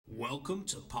Welcome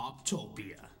to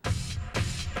Poptopia.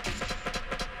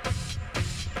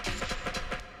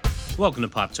 Welcome to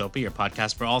Poptopia, your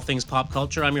podcast for all things pop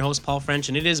culture. I'm your host, Paul French,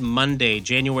 and it is Monday,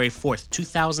 January 4th,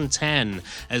 2010,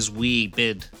 as we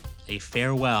bid a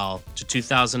farewell to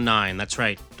 2009. That's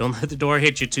right. Don't let the door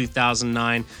hit you,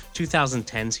 2009.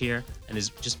 2010's here and is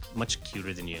just much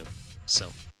cuter than you. So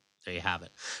there you have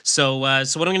it. So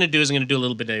what I'm going to do is I'm going to do a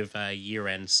little bit of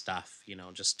year-end stuff,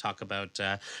 just talk about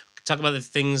the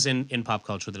things in pop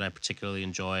culture that I particularly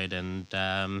enjoyed. And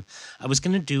I was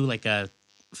going to do like a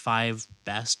 5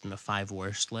 best and a 5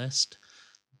 worst list,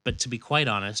 but to be quite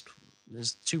honest,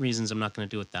 there's 2 reasons I'm not going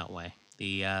to do it that way.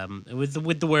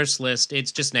 With the worst list,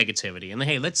 it's just negativity, and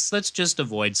hey, let's just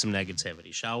avoid some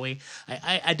negativity, shall we?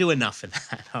 I do enough of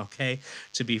that, okay?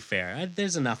 To be fair,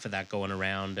 there's enough of that going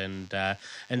around,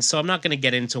 and so I'm not going to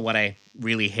get into what I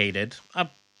really hated. I'll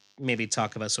maybe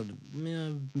talk about sort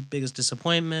of biggest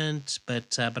disappointment,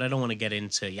 but I don't want to get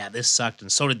into this sucked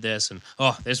and so did this, and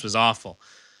this was awful.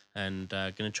 And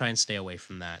going to try and stay away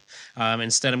from that.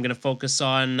 Instead, I'm going to focus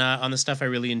on the stuff I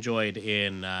really enjoyed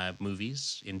in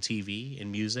movies, in TV,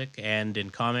 in music, and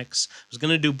in comics. I was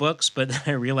going to do books, but then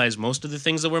I realized most of the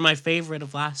things that were my favorite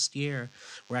of last year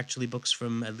were actually books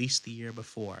from at least the year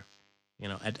before.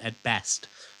 At best.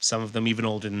 Some of them even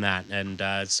older than that.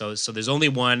 And so there's only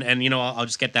one, and I'll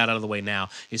just get that out of the way now.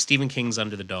 Is Stephen King's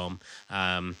Under the Dome.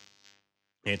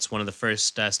 It's one of the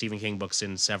first Stephen King books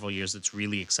in several years that's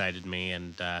really excited me,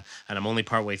 and I'm only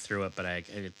partway through it, but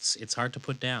it's hard to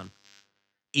put down.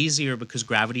 Easier because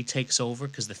gravity takes over,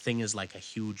 because the thing is like a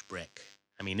huge brick.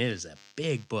 I mean, it is a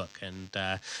big book, and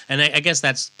I guess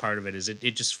that's part of it. Is it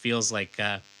just feels like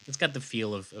it's got the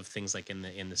feel of things like in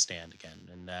the Stand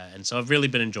again, and so I've really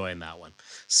been enjoying that one.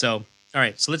 So all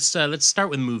right, so let's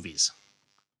start with movies.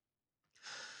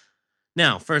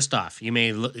 Now, first off, you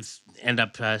may end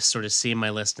up sort of seeing my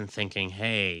list and thinking,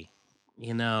 hey,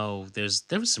 there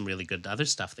was some really good other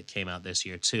stuff that came out this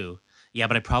year too. Yeah,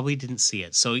 but I probably didn't see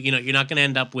it. So, you're not going to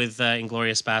end up with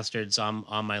Inglourious Bastards on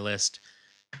my list.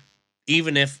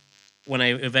 Even if when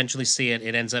I eventually see it,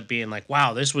 it ends up being like,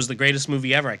 wow, this was the greatest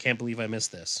movie ever. I can't believe I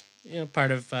missed this.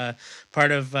 Part of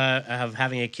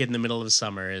having a kid in the middle of the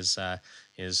summer is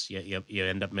you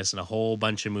end up missing a whole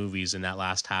bunch of movies in that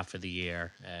last half of the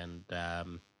year, and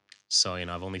so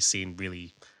I've only seen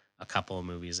really a couple of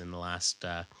movies in the last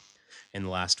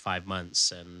 5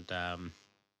 months, and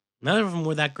none of them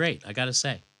were that great, I gotta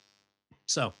say.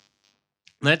 So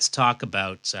let's talk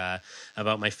about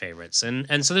my favorites,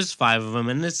 and so there's 5 of them,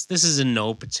 and this is in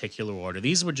no particular order.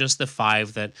 These were just the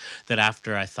 5 that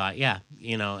after I thought,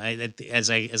 as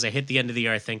I hit the end of the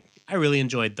year, I think I really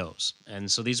enjoyed those, and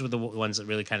so these were the ones that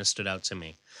really kind of stood out to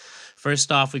me.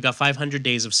 First off, we got 500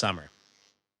 Days of Summer.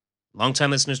 Longtime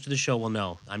listeners to the show will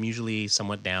know I'm usually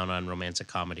somewhat down on romantic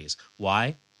comedies.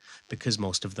 Why? Because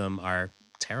most of them are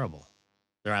terrible.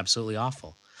 They're absolutely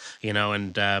awful,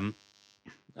 and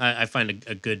I find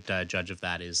a good judge of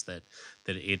that is that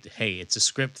it's a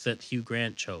script that Hugh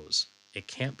Grant chose. It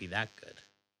can't be that good.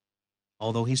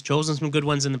 Although he's chosen some good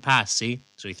ones in the past, see?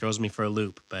 So he throws me for a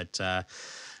loop. But,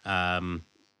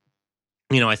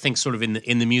 I think sort of in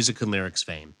the music and lyrics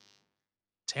vein.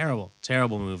 Terrible,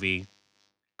 terrible movie.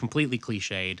 Completely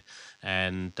cliched.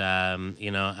 And,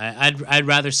 I'd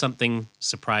rather something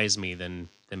surprise me than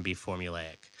be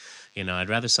formulaic. I'd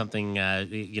rather something,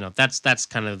 that's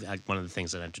kind of like one of the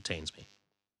things that entertains me.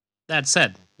 That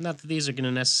said, not that these are going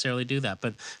to necessarily do that,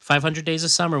 but 500 Days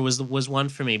of Summer was one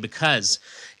for me because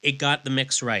it got the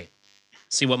mix right.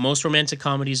 See, what most romantic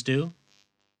comedies do,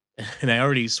 and I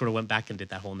already sort of went back and did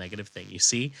that whole negative thing. You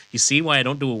see why I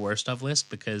don't do a worst of list,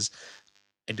 because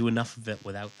I do enough of it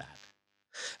without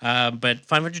that. But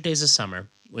 500 Days of Summer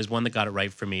was one that got it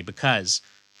right for me because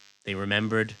they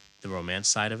remembered the romance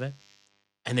side of it,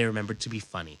 and they remembered to be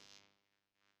funny.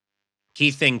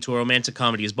 Key thing to a romantic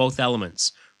comedy is both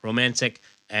elements, romantic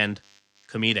and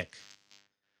comedic.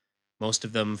 Most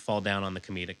of them fall down on the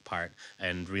comedic part,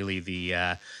 and really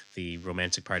the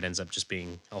romantic part ends up just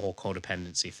being a whole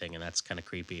codependency thing, and that's kind of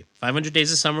creepy. 500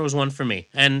 Days of Summer was one for me,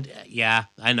 and yeah,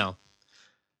 I know.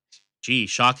 Gee,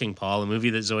 shocking, Paul, a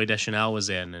movie that Zooey Deschanel was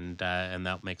in, and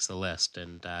that makes the list.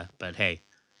 And but hey,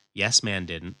 Yes Man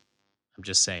didn't. I'm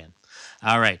just saying.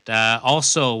 All right.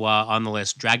 Also on the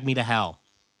list, Drag Me to Hell.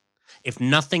 If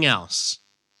nothing else,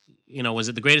 was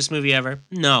it the greatest movie ever?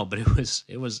 No, but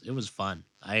it was fun.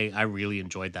 I really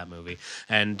enjoyed that movie,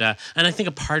 and I think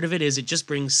a part of it is it just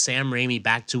brings Sam Raimi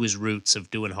back to his roots of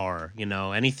doing horror.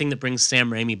 Anything that brings Sam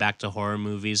Raimi back to horror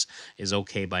movies is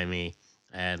okay by me,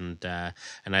 and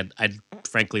I'd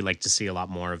frankly like to see a lot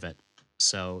more of it.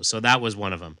 So that was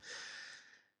one of them.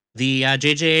 The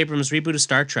J.J. Abrams reboot of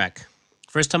Star Trek.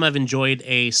 First time I've enjoyed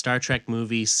a Star Trek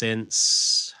movie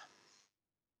since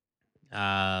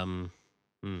um,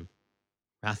 hmm,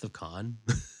 Wrath of Khan.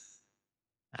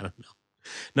 I don't know.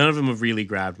 None of them have really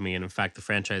grabbed me, and in fact, the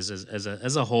franchise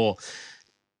as a whole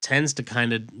tends to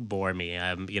kind of bore me.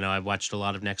 I watched a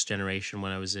lot of Next Generation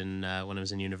when I was in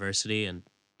university, and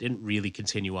didn't really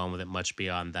continue on with it much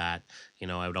beyond that.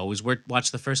 I would always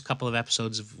watch the first couple of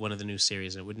episodes of one of the new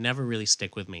series, and it would never really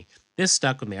stick with me. This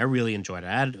stuck with me. I really enjoyed it.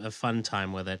 I had a fun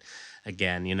time with it.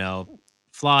 Again,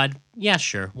 flawed. Yeah,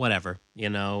 sure, whatever.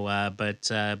 But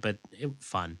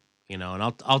fun. And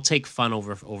I'll take fun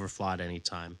over flawed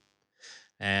anytime.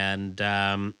 And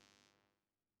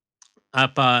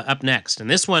up next, and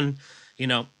this one,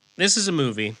 this is a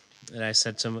movie that I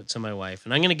said to my wife,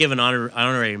 and I'm going to give an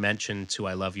honorary mention to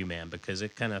I Love You Man, because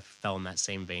it kind of fell in that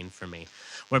same vein for me,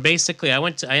 where basically I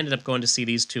ended up going to see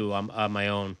these two on my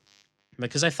own,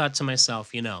 because I thought to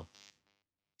myself, I'm going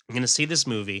to see this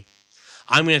movie,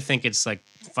 I'm going to think it's like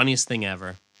funniest thing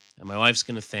ever, and my wife's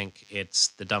going to think it's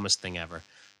the dumbest thing ever,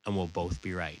 and we'll both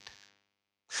be right.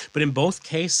 But in both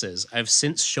cases, I've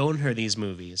since shown her these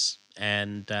movies,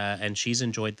 and she's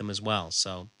enjoyed them as well.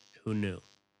 So who knew?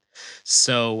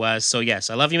 So yes,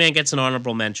 I Love You Man gets an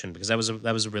honorable mention, because that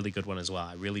was a really good one as well.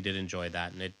 I really did enjoy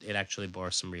that, and it actually bore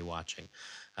some rewatching,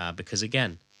 because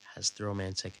again, has the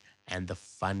romantic and the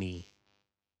funny.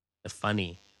 The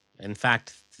funny. In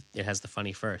fact, it has the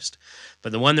funny first.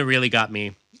 But the one that really got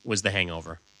me was The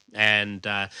Hangover. And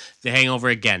The Hangover,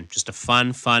 again, just a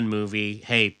fun movie.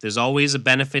 Hey, there's always a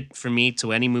benefit for me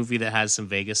to any movie that has some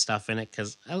Vegas stuff in it,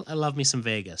 because I love me some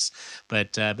Vegas.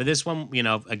 But this one,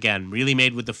 again, really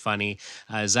made with the funny.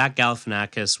 Zach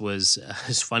Galifianakis was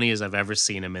as funny as I've ever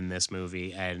seen him in this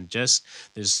movie, and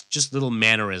there's just little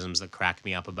mannerisms that crack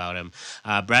me up about him.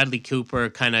 Bradley Cooper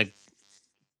kind of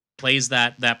plays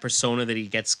that persona that he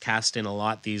gets cast in a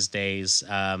lot these days,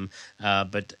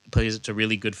 but plays it to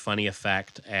really good funny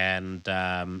effect. And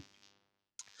Ed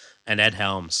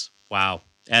Helms, wow.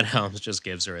 Ed Helms just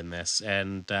gives her in this,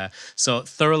 and so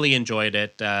thoroughly enjoyed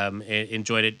it.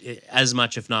 Enjoyed it as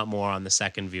much, if not more, on the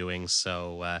second viewing.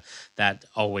 So that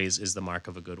always is the mark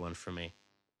of a good one for me.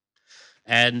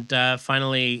 And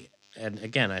finally, and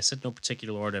again, I said no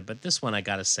particular order, but this one I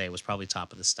gotta say was probably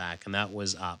top of the stack, and that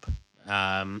was Up.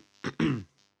 Um,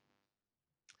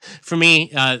 for me,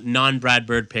 non Brad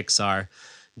Bird Pixar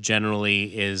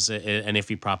generally is an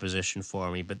iffy proposition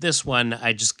for me. But this one,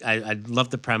 I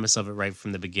love the premise of it right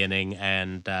from the beginning,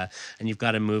 and you've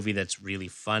got a movie that's really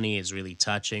funny, is really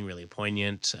touching, really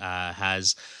poignant,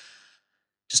 has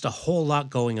just a whole lot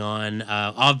going on.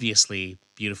 Obviously,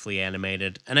 beautifully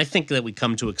animated, and I think that we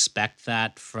come to expect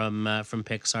that from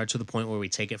Pixar, to the point where we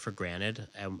take it for granted.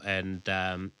 And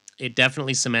it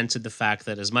definitely cemented the fact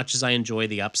that, as much as I enjoy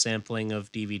the upsampling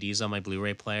of DVDs on my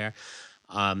Blu-ray player,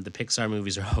 the Pixar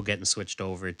movies are all getting switched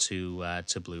over to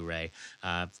Blu-ray.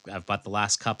 I've bought the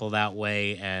last couple that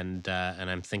way, and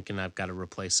I'm thinking I've got to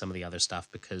replace some of the other stuff,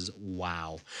 because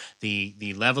wow,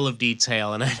 the level of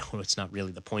detail, and I know it's not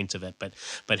really the point of it,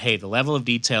 but hey, the level of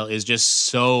detail is just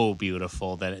so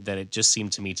beautiful that it just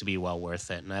seemed to me to be well worth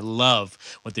it. And I love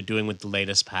what they're doing with the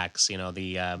latest packs.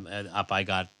 The Up, I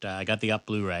got the Up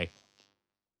Blu-ray,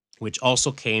 which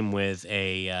also came with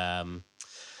a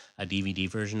DVD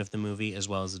version of the movie as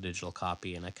well as a digital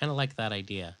copy, and I kind of like that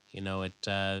idea.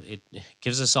 It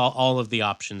gives us all of the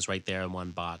options right there in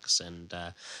one box, and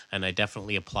I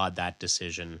definitely applaud that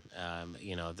decision.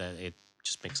 That it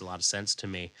just makes a lot of sense to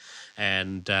me,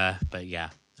 and but yeah,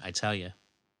 I tell you,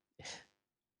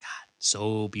 God,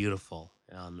 so beautiful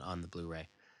on the Blu-ray.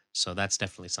 So that's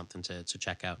definitely something to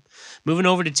check out. Moving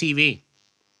over to TV.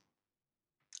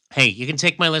 Hey, you can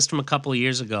take my list from a couple of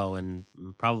years ago and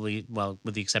probably, well,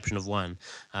 with the exception of one,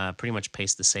 pretty much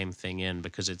paste the same thing in,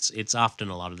 because it's often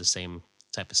a lot of the same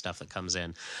type of stuff that comes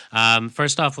in.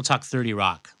 First off, we'll talk 30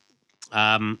 Rock.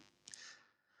 Um,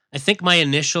 I think my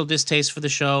initial distaste for the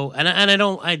show,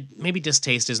 and maybe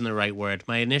distaste isn't the right word.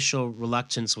 My initial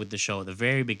reluctance with the show at the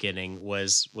very beginning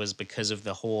was because of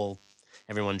the whole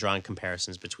everyone drawing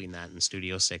comparisons between that and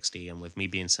Studio 60, and with me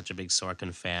being such a big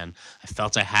Sorkin fan, I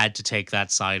felt I had to take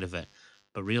that side of it.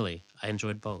 But really, I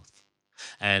enjoyed both,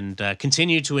 and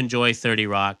continue to enjoy 30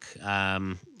 Rock.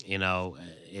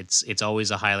 It's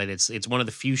always a highlight. It's one of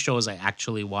the few shows I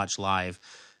actually watch live,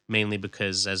 mainly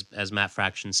because, as Matt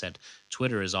Fraction said,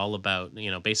 Twitter is all about,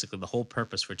 basically the whole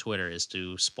purpose for Twitter is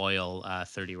to spoil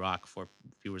 30 Rock for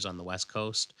viewers on the West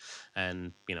Coast,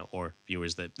 and or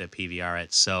viewers that PVR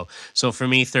it. So for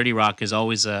me, 30 Rock is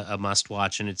always a must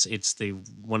watch, and it's the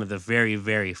one of the very,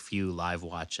 very few live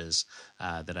watches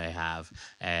that I have,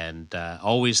 and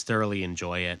always thoroughly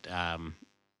enjoy it.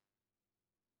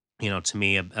 To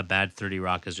me, a bad 30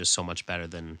 Rock is just so much better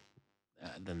than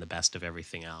the best of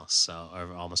everything else, so,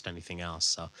 or almost anything else.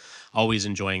 So always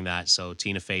enjoying that. So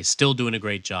Tina Fey still doing a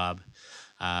great job,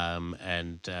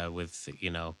 and with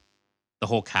the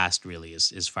whole cast really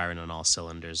is firing on all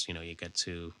cylinders. You get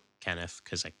to Kenneth,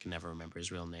 because I can never remember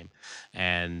his real name,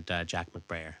 and Jack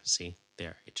McBrayer. See,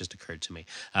 there, it just occurred to me.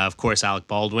 Of course, Alec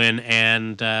Baldwin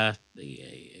and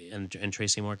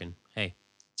Tracy Morgan. Hey,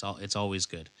 it's always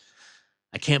good.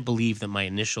 I can't believe that my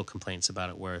initial complaints about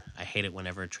it were I hate it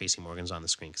whenever Tracy Morgan's on the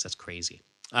screen, because that's crazy.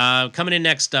 Coming in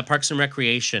next, Parks and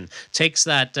Recreation takes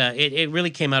that. It really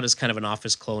came out as kind of an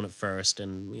Office clone at first,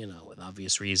 and with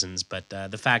obvious reasons. But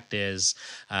the fact is,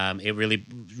 it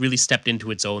really stepped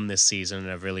into its own this season, and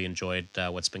I've really enjoyed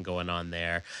what's been going on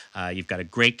there. You've got a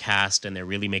great cast, and they're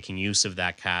really making use of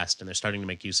that cast, and they're starting to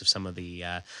make use of some of the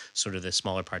sort of the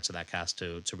smaller parts of that cast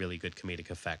to really good comedic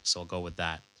effect. So I'll go with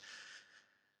that.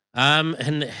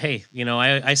 And hey,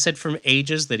 I said for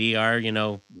ages that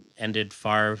ER, ended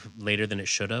far later than it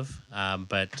should have.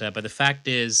 But the fact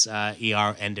is,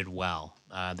 ER ended well.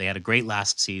 They had a great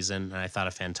last season, and I thought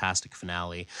a fantastic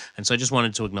finale. And so I just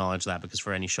wanted to acknowledge that, because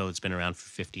for any show that's been around for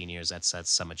 15 years, that's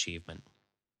some achievement.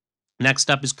 Next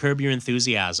up is Curb Your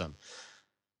Enthusiasm.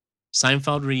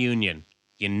 Seinfeld reunion.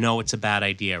 It's a bad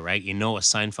idea, right? A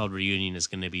Seinfeld reunion is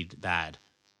going to be bad.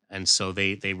 And so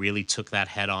they really took that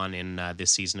head on in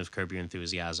this season of Curb Your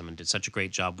Enthusiasm, and did such a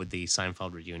great job with the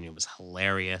Seinfeld reunion. It was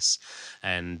hilarious,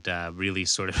 and really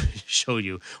sort of showed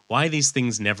you why these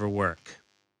things never work.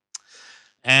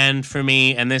 And for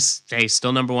me, and this, hey,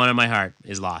 still number one in my heart,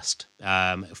 is Lost.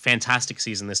 Fantastic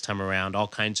season this time around. All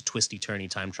kinds of twisty-turny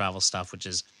time travel stuff, which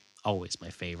is always my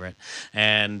favorite.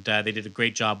 And they did a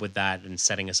great job with that and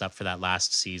setting us up for that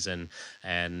last season.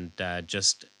 And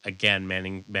just, again,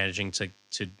 managing to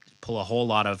pull a whole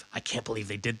lot of I can't believe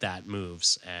they did that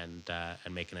moves, and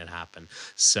making it happen.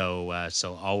 So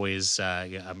always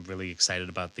I'm really excited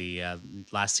about the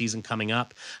last season coming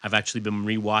up. I've actually been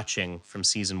rewatching from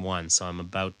season 1, so I'm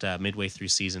about midway through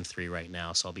season 3 right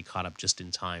now. So I'll be caught up just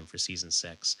in time for season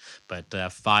 6.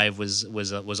 But 5 was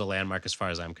a landmark as far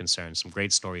as I'm concerned. Some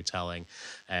great storytelling,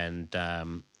 and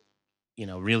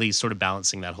really sort of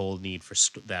balancing that whole need for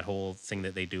that whole thing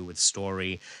that they do with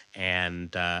story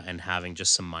and having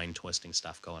just some mind twisting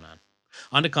stuff going on.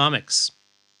 On to comics.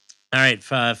 All right,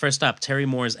 first up, Terry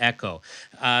Moore's Echo.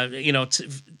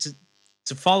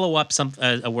 To follow up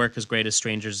a work as great as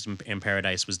Strangers in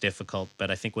Paradise was difficult, but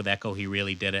I think with Echo he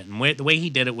really did it. And the way he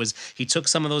did it was he took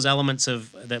some of those elements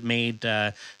that made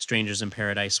Strangers in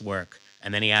Paradise work,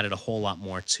 and then he added a whole lot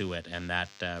more to it, and that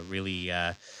really.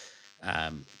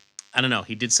 I don't know.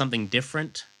 He did something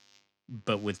different,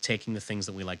 but with taking the things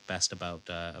that we like best about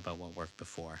what worked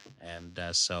before. And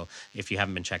so if you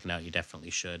haven't been checking out, you definitely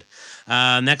should.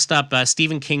 Next up,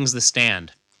 Stephen King's The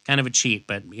Stand. Kind of a cheat,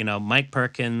 but Mike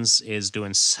Perkins is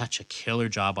doing such a killer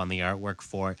job on the artwork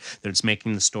for it that it's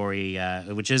making the story,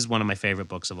 which is one of my favorite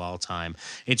books of all time.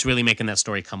 It's really making that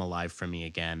story come alive for me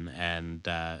again,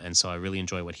 and so I really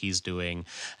enjoy what he's doing,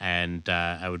 and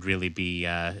I would really be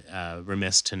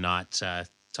remiss to not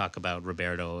talk about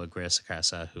Roberto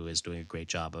Aguirre-Sacasa, who is doing a great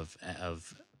job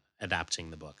of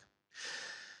adapting the book.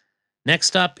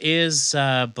 Next up is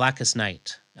Blackest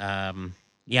Night.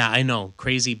 Yeah, I know,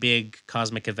 crazy big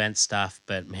cosmic event stuff,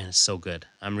 but man, it's so good.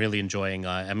 I'm really enjoying.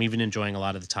 I'm even enjoying a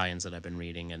lot of the tie-ins that I've been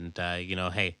reading, and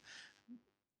hey,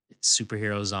 it's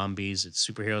superhero zombies. It's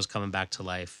superheroes coming back to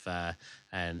life,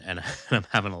 and I'm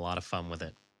having a lot of fun with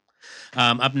it.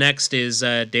 Up next is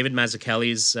David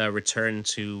Mazzucchelli's return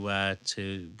to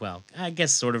I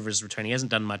guess sort of his return. He hasn't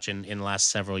done much in the last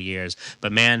several years,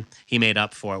 but man, he made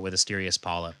up for it with Asterius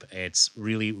Polyp. It's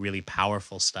really, really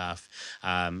powerful stuff.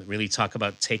 Really talk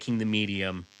about taking the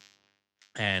medium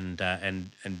and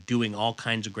doing all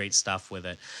kinds of great stuff with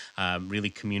it. Really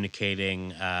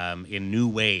communicating in new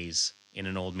ways in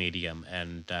an old medium,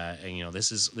 and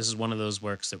this is one of those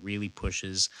works that really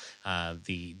pushes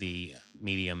the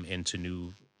medium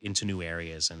into into new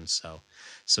areas, and so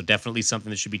definitely something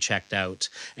that should be checked out.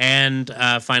 And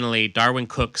finally, Darwin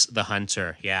Cook's The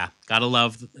Hunter. Yeah, gotta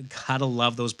love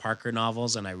those Parker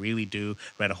novels, and I really do.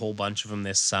 Read a whole bunch of them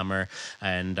this summer,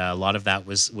 and a lot of that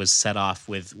was set off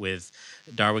with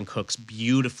Darwin Cook's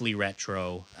beautifully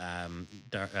retro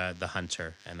The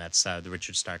Hunter, and that's the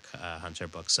Richard Stark Hunter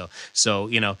book. So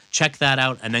check that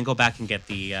out, and then go back and get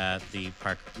the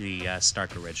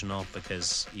Stark original,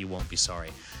 because you won't be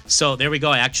sorry. So there we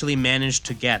go. I actually managed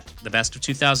to get the best of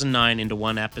 2009 into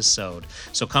one episode.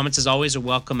 So comments, as always, are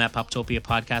welcome at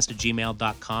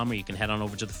poptopiapodcast@gmail.com, or you can head on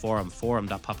over to the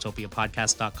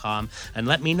forum.poptopiapodcast.com, and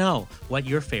let me know what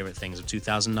your favorite things of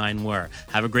 2009 were.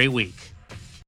 Have a great week.